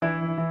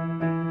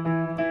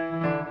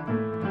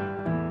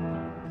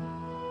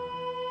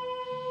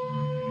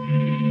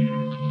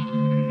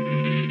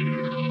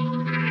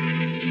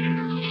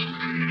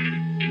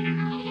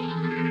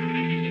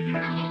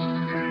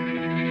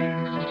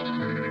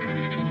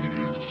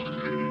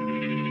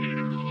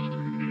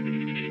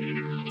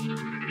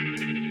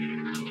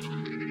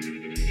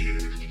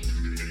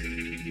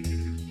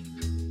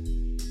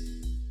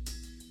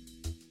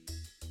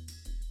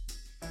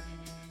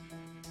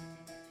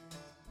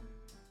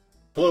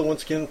Hello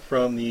once again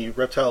from the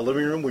Reptile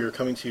Living Room. We are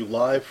coming to you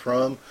live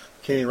from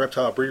Canadian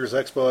Reptile Breeders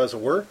Expo, as it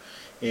were,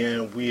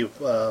 and we've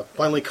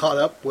finally caught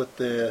up with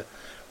the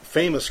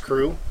famous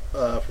crew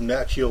from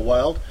Nat Geo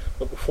Wild.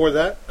 But before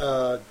that,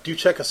 do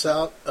check us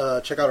out,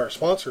 check out our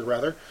sponsor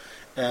rather,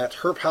 at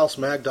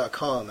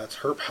herphausmag.com. That's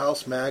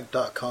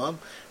herphausmag.com.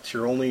 It's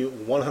your only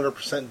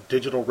 100%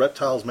 digital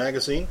reptiles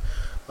magazine,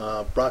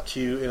 brought to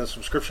you in a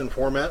subscription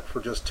format for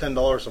just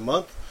 $10 a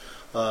month,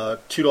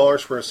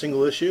 $2 for a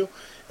single issue.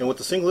 And with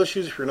the single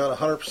issues, if you're not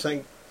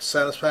 100%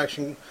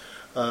 satisfaction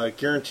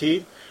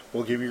guaranteed,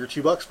 we'll give you your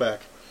 $2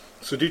 back.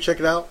 So do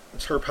check it out.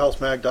 It's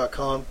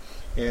herphausmag.com,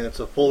 and it's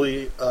a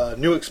fully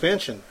new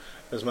expansion,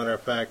 as a matter of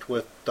fact,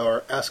 with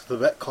our Ask the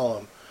Vet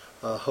column,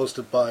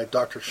 hosted by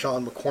Dr.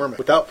 Sean McCormick.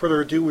 Without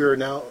further ado, we are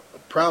now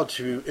proud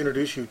to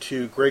introduce you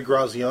to Greg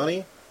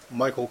Graziani,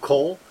 Michael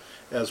Cole,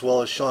 as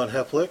well as Sean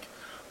Heflick,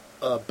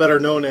 better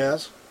known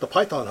as the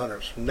Python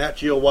Hunters from Nat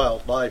Geo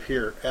Wild, live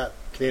here at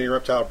Canadian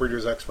Reptile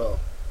Breeders Expo.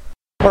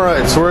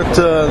 Alright, so we're at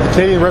the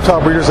Canadian Reptile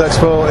Breeders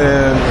Expo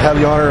and have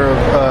the honor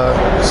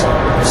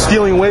of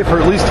stealing away for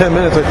at least 10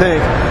 minutes, I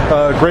think.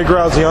 Greg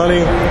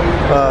Graziani,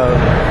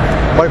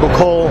 Michael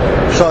Cole,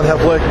 Sean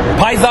Heflick.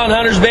 Python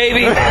Hunters,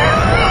 baby!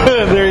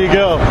 There you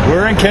go.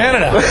 We're in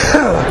Canada.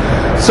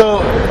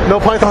 So, no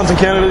pythons in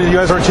Canada? You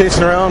guys aren't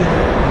chasing around?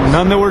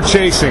 None that we're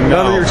chasing,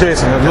 no. None that you're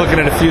chasing. Okay. I'm looking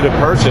at a few to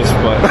purchase,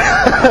 but...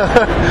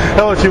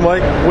 How about you,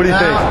 Mike? What do you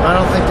think? I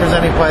don't think there's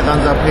any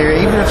pythons up here.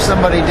 Even if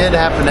somebody did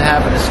happen to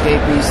have an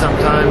escapee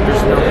sometime,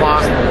 there's no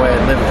possible way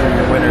to live through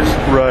your winters.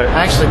 Right.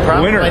 Actually,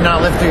 probably not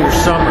live through your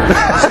summers.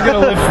 It's going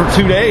to live for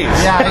 2 days.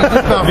 Yeah, he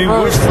just got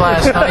froze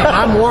last night, and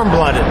I'm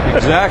warm-blooded.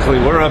 Exactly.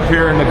 We're up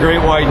here in the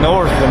Great White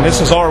North, and this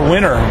is our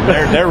winter.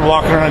 They're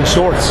walking around in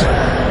shorts.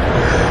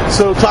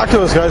 So talk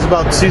to us, guys,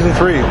 about Season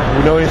 3. We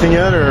know anything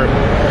yet, or...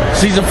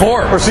 Season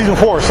 4. Or Season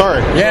 4,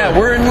 sorry. Yeah,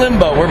 we're in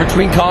limbo. We're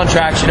between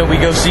contracts. You know, we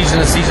go season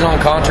to season on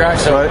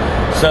contracts. So,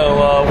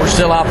 we're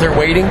still out there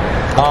waiting.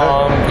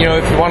 You know,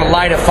 if you want to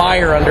light a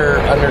fire under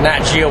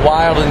Nat Geo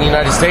Wild in the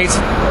United States,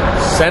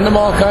 send them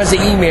all kinds of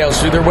emails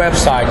through their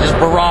website. Just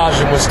barrage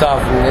them with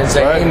stuff and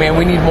say, hey, man,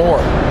 we need more.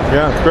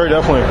 Yeah, very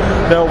definitely.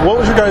 Now, what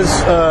was your guys...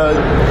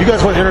 you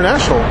guys went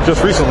international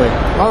just recently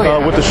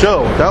with the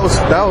show. That was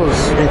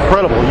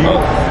incredible.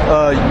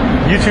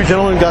 You two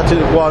gentlemen got to...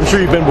 Well, I'm sure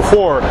you've been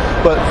before,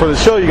 but for the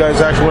show, you guys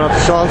actually went out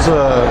to Sean's...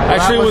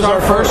 Actually, it was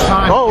our first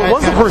time. Oh, it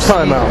was the first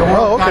time out.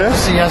 Oh, okay. Got to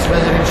see us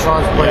visiting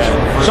Sean's place.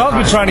 Yeah. Sean's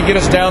been trying to get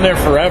us down there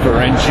forever,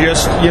 and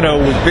just, you know,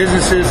 with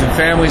businesses and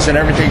families and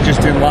everything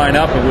just didn't line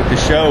up, and with the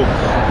show,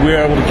 we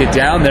were able to get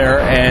down there,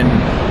 and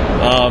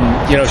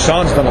you know,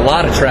 Sean's done a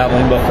lot of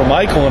traveling, but for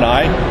Michael and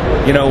I,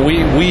 you know,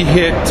 we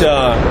hit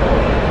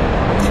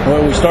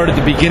well, we started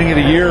the beginning of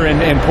the year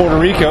in Puerto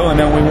Rico, and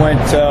then we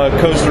went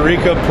Costa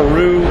Rica,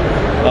 Peru,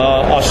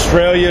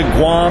 Australia,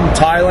 Guam,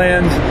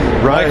 Thailand.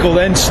 Right. Michael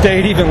then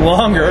stayed even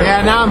longer.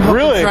 Yeah, now I'm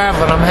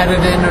traveling. I'm headed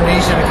to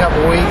Indonesia in a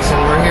couple weeks,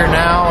 and we're here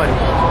now, and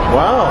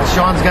wow.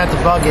 Sean's got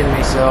the bug in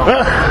me, so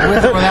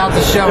with or without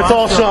the show, it's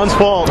all Sean's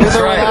fault. With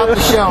or without the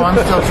show, I'm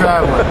still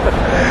traveling.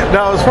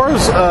 Now, as far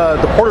as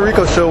the Puerto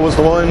Rico show was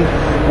the one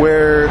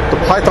where the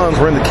pythons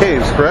were in the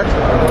caves, correct?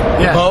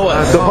 Yeah. The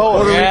boas.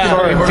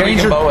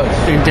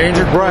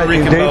 Endangered Puerto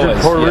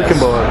Rican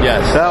boas.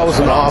 Yes. That was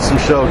an awesome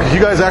show, because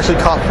you guys actually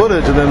caught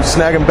footage of them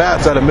snagging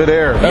bats out of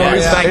midair.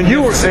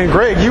 And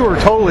Greg, you were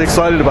totally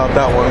excited about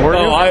that one,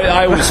 weren't you?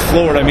 I was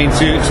floored. I mean,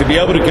 to be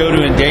able to go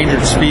to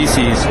endangered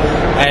species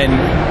and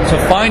to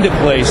find a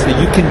place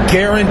that you can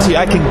guarantee,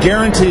 I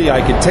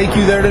can take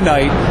you there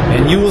tonight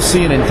and you will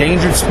see an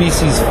endangered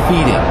species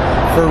feeding.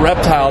 For a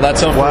reptile,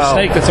 for a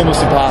snake, that's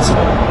almost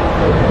impossible.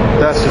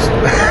 That's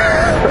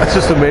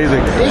just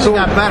amazing. It's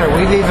not better.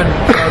 We've even,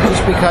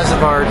 just because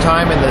of our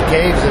time in the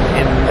caves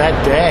in that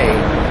day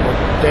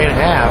and a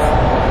half,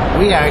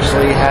 we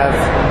actually have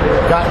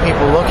got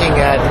people looking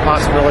at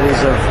possibilities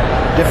of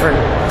different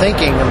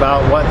thinking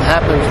about what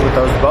happens with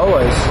those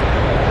boas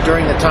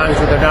during the times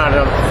where they're not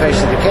on the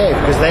face of the cave,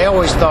 because they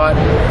always thought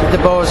that the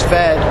boas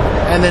fed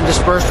and then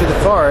dispersed through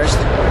the forest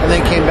and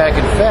then came back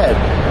and fed.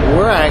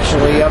 We're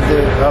actually of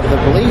the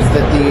belief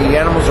that the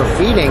animals are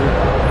feeding,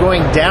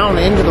 going down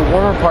into the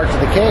warmer parts of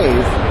the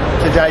cave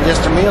to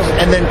digest their meals,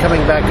 and then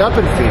coming back up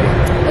and feeding.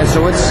 And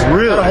so it's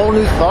really a whole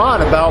new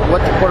thought about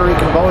what the Puerto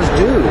Rican boas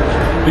do.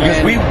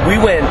 Because we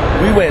went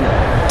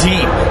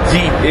deep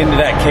into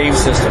that cave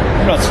system.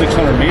 About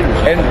 600 meters.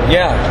 And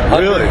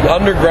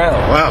underground.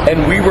 Wow.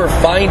 And we were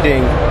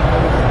finding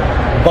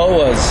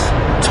boas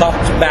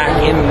tucked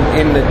back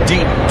in the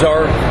deep,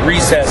 dark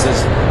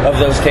recesses of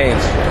those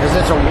caves. Because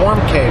it's a warm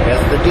cave.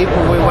 The deeper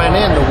we went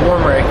in, the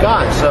warmer it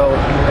got. So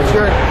if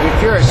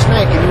you're a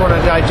snake and you want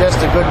to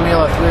digest a good meal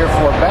of 3 or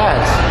 4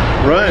 bats,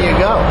 where do you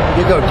go?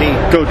 You go deep.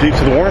 Go deep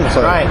to the warm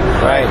side.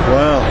 Right.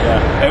 Wow.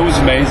 Yeah, it was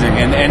amazing.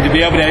 And to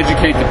be able to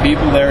educate the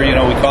people there, you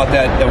know, we caught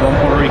that one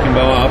Puerto Rican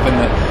boa up in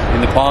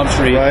the palm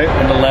tree,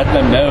 and to let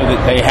them know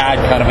that they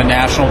had kind of a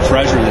national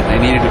treasure that they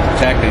needed to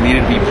protect, they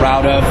needed to be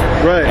proud of,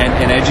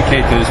 and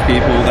educate those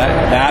people.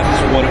 That's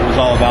what it was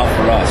all about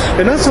for us.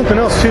 And that's something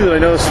else too that I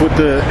noticed with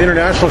the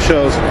international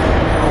shows.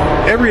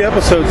 every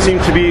episode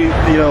seemed to be,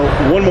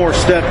 one more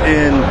step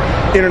in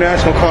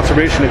international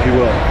conservation, if you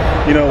will.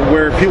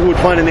 Where people would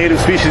find a native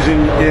species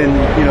and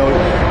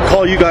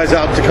call you guys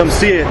out to come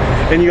see it,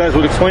 and you guys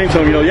would explain to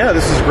them, yeah,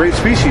 this is a great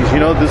species.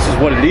 This is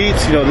what it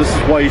eats. This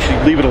is why you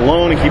should leave it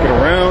alone and keep it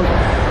around.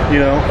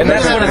 And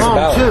that's what it's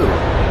about too.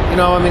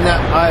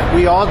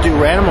 We all do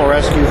animal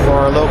rescue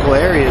for our local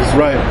areas.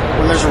 Right.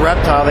 When there's a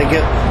reptile,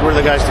 we're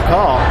the guys to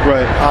call.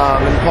 Right.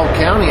 In Polk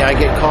County, I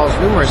get calls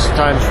numerous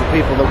times for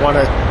people that want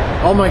to,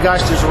 oh my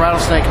gosh, there's a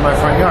rattlesnake in my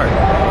front yard.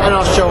 And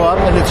I'll show up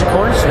and it's a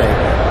corn snake.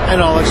 And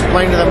I'll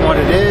explain to them what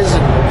it is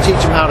and teach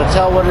them how to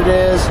tell what it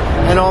is.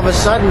 And all of a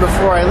sudden,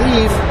 before I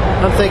leave,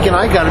 I'm thinking,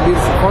 I got a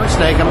beautiful corn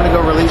snake. I'm going to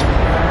go release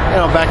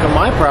back on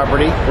my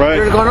property. Right.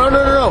 You're going,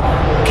 no.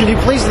 Can you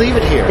please leave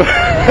it here?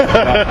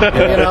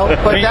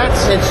 But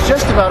it's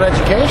just about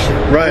education.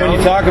 Right. When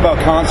you talk about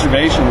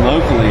conservation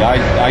locally,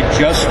 I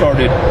just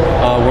started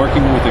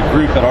working with a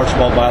group at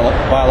Archibald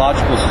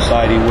Biological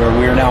Society where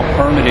we are now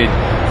permitted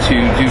to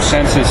do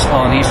census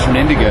on eastern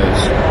indigos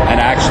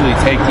and actually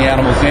take the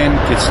animals in,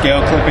 get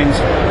scale clippings,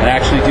 and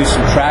actually do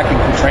some tracking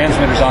for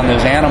transmitters on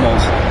those animals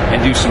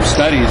and do some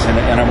studies.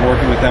 And I'm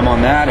working with them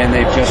on that, and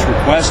they've just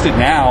requested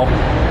now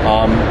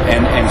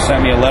and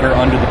sent me a letter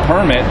under the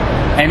permit.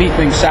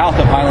 Anything south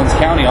of Highlands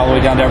County all the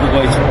way down to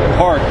Everglades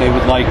Park, they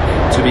would like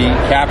to be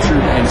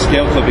captured and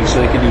scale clipping so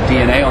they can do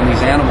DNA on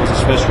these animals,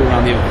 especially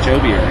around the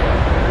Okeechobee area.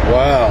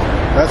 Wow,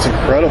 that's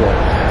incredible.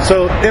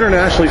 So,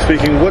 internationally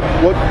speaking,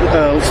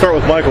 let's start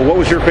with Michael. What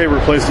was your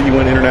favorite place that you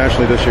went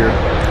internationally this year?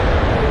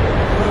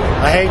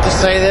 I hate to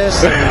say this,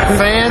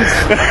 fans,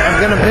 I'm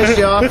going to piss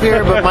you off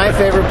here, but my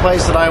favorite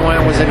place that I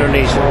went was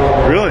Indonesia.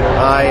 Really?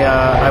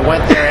 I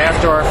went there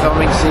after our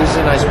filming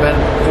season. I spent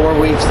 4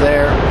 weeks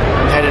there.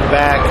 I'm headed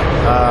back.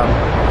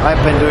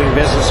 I've been doing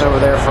business over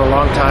there for a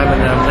long time,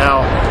 and I'm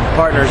now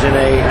partners in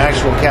a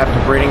actual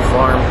captive breeding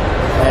farm.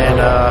 And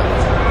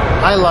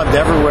I loved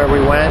everywhere we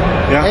went.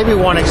 Yeah. Maybe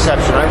one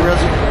exception. I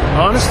really,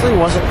 honestly,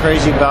 wasn't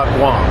crazy about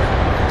Guam.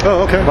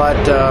 Oh, okay. But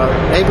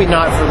maybe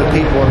not for the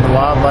people and the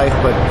wildlife,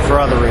 but for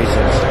other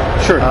reasons.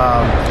 Sure.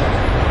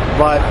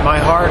 But my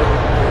heart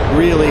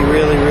really,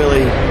 really,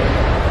 really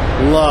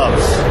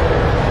loves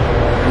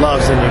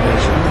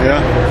Indonesia. Yeah?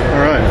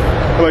 All right.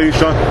 How about you,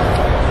 Sean?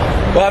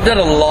 Well, I've done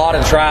a lot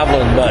of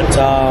traveling, but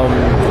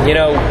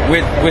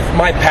with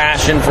my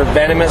passion for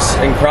venomous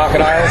and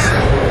crocodiles,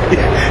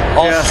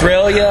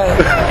 Australia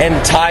and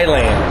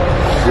Thailand.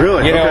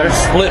 Really? Okay.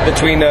 Split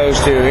between those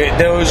two.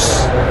 Those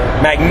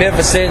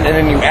magnificent, and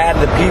then you add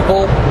the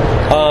people,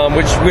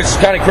 which is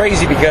kind of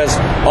crazy because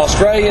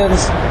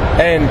Australians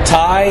and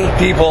Thai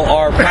people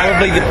are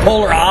probably the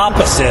polar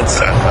opposites,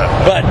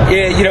 but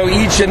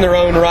each in their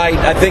own right.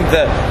 I think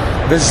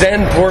the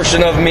Zen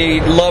portion of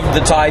me loved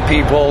the Thai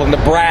people, and the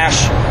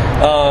brash,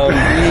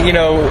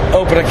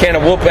 open a can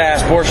of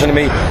whoop-ass portion of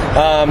me,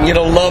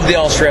 love the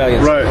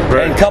Australians. Right.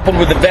 And coupled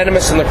with the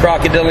venomous and the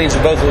crocodilians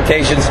of both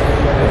locations,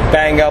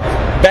 bang up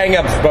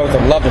for both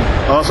of them. Love them.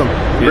 Awesome.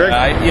 Greg?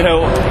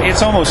 Yeah,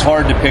 it's almost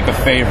hard to pick a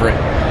favorite.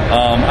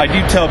 I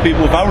do tell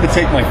people if I were to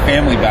take my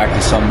family back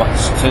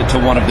to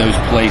one of those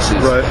places,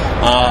 right.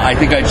 I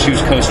think I'd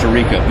choose Costa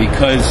Rica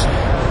because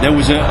there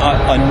was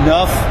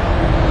enough.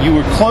 You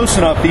were close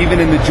enough, even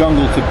in the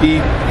jungle, to be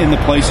in the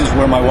places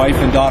where my wife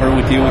and daughter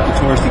would deal with the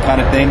touristy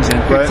kind of things. And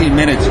in 15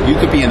 minutes, you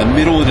could be in the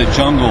middle of the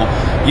jungle,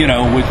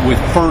 with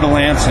fertile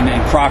ants and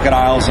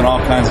crocodiles and all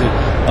kinds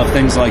of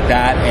things like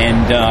that.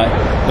 And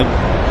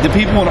the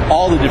people in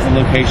all the different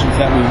locations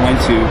that we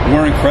went to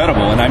were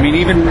incredible. And I mean,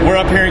 even we're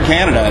up here in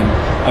Canada,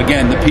 and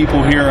again, the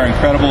people here are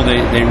incredible.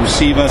 They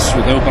receive us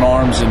with open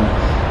arms, and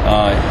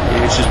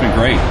it's just been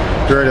great.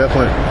 Very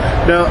definitely.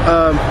 Now,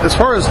 as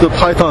far as the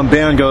Python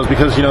ban goes,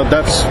 because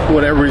that's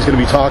what everybody's going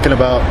to be talking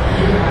about.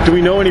 Do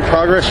we know any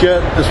progress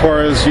yet? As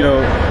far as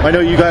I know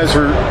you guys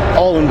are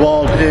all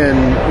involved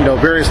in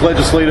various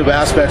legislative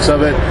aspects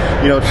of it.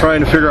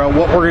 Trying to figure out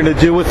what we're going to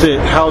do with it,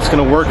 how it's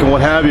going to work, and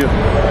what have you.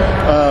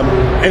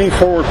 Any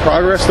forward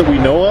progress that we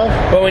know of?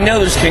 Well, we know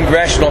there's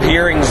congressional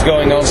hearings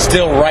going on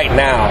still right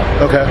now.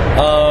 Okay.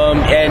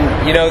 And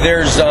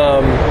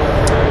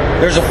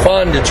there's a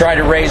fund to try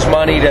to raise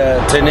money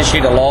to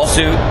initiate a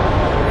lawsuit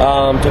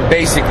to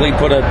basically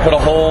put a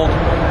hold,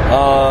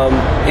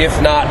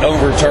 if not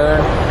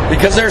overturn,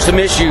 because there's some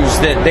issues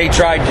that they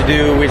tried to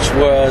do, which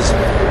was,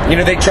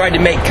 they tried to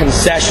make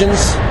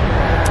concessions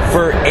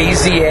for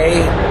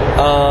AZA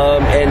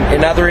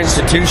and other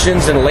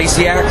institutions in the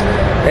Lacey Act,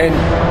 and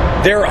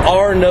there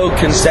are no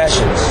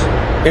concessions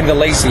in the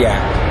Lacey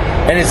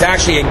Act, and it's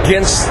actually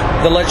against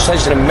the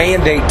legislation to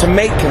mandate to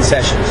make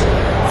concessions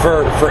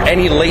for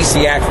any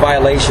Lacey Act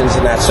violations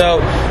and that.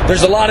 So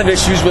there's a lot of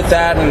issues with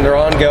that, and they're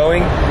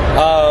ongoing.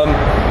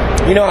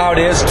 You know how it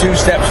is, 2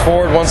 steps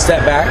forward, 1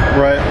 step back.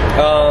 Right.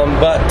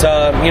 But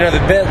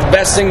the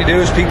best thing to do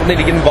is people need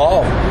to get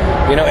involved.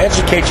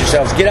 Educate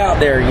yourselves. Get out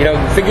there.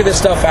 Figure this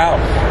stuff out.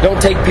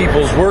 Don't take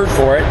people's word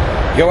for it.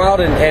 Go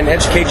out and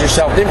educate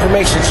yourself. The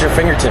information's at your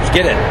fingertips.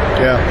 Get it.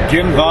 Yeah.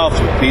 Get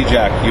involved with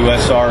PJAC,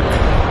 USARC,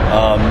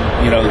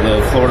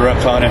 the Florida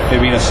Reptile and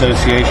Amphibian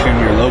Association,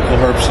 your local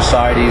herb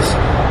societies,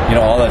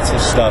 all that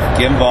stuff.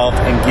 Get involved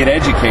and get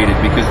educated,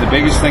 because the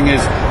biggest thing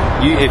is,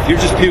 if you're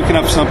just puking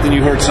up something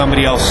you heard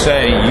somebody else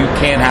say, you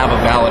can't have a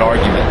valid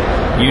argument.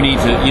 You need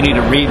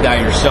to read that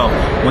yourself.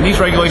 When these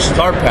regulations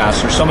are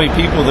passed, there's so many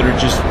people that are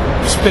just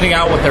spitting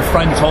out what their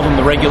friend told them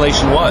the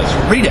regulation was.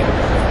 Read it.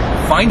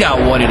 Find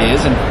out what it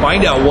is and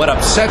find out what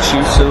upsets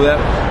you, so that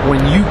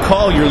when you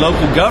call your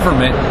local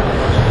government,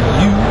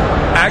 you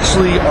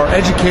actually are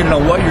educated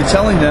on what you're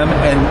telling them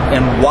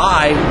and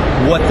why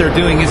what they're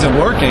doing isn't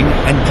working,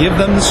 and give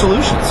them the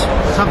solutions.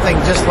 Something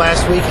just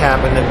last week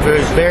happened that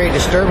was very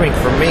disturbing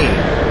for me.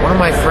 One of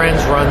my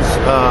friends runs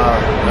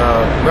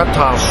a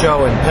reptile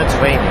show in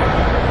Pennsylvania,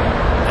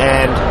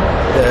 and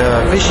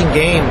the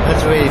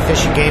Pennsylvania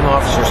Fish and Game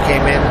officers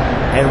came in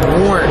and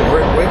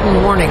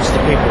written warnings to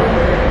people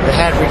that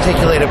had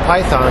reticulated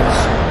pythons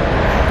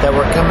that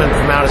were coming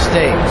from out of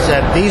state.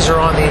 Said, these are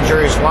on the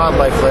injurious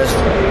wildlife list.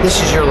 This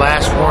is your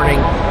last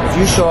warning. If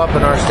you show up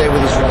in our state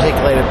with these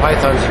reticulated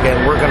pythons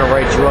again, we're going to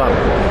write you up.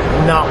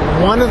 Not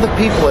one of the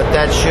people at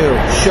that show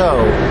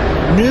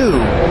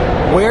knew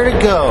where to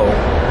go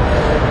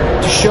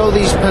to show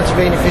these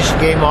Pennsylvania Fish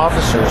and Game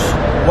officers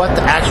what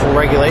the actual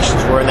regulations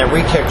were, and that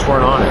retics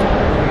weren't on it.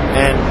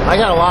 And I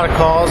got a lot of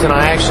calls, and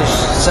I actually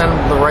sent them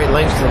the right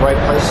links to the right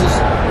places.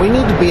 We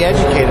need to be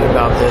educated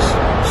about this,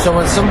 so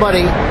when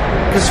somebody,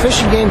 because Fish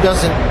and Game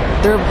doesn't,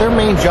 their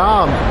main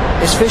job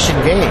is fish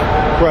and game,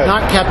 right,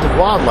 not captive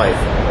wildlife.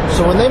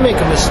 So when they make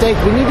a mistake,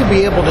 we need to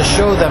be able to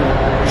show them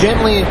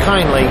gently and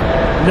kindly,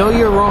 no,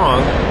 you're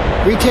wrong,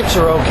 retics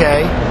are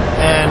okay,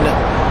 and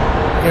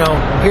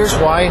here's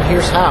why and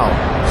here's how.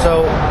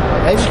 So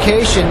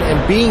education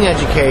and being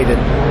educated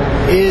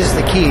is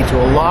the key to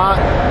a lot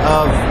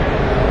of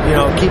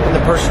keeping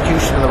the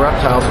persecution of the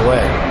reptiles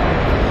away.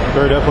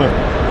 Very definitely.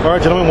 All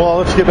right, gentlemen, well,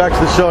 let's get back to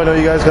the show. I know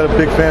you guys got a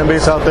big fan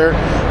base out there.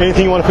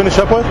 Anything you want to finish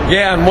up with?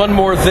 Yeah, and one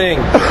more thing.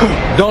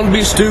 Don't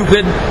be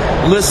stupid.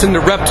 Listen to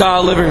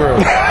Reptile Living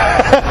Room.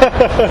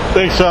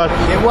 Thanks, Sean.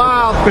 Get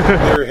wild.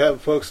 There you have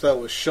it, folks. That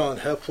was Sean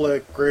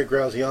Heflick, Greg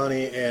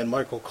Graziani, and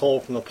Michael Cole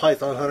from the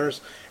Python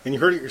Hunters. And you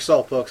heard it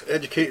yourself, folks.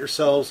 Educate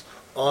yourselves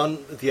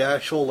on the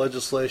actual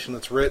legislation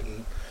that's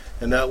written,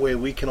 and that way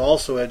we can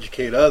also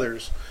educate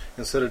others,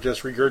 instead of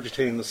just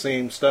regurgitating the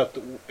same stuff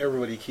that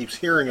everybody keeps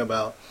hearing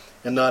about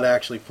and not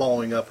actually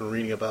following up and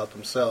reading about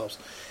themselves.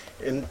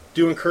 And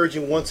do encourage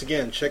you, once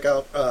again, check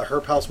out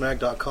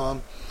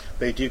herphousemag.com.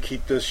 They do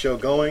keep this show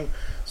going,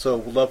 so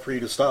we'd love for you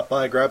to stop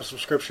by, grab a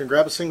subscription,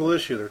 grab a single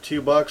issue. They're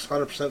 $2,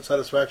 100%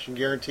 satisfaction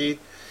guaranteed,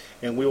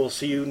 and we will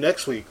see you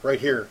next week right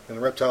here in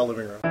the Reptile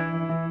Living Room.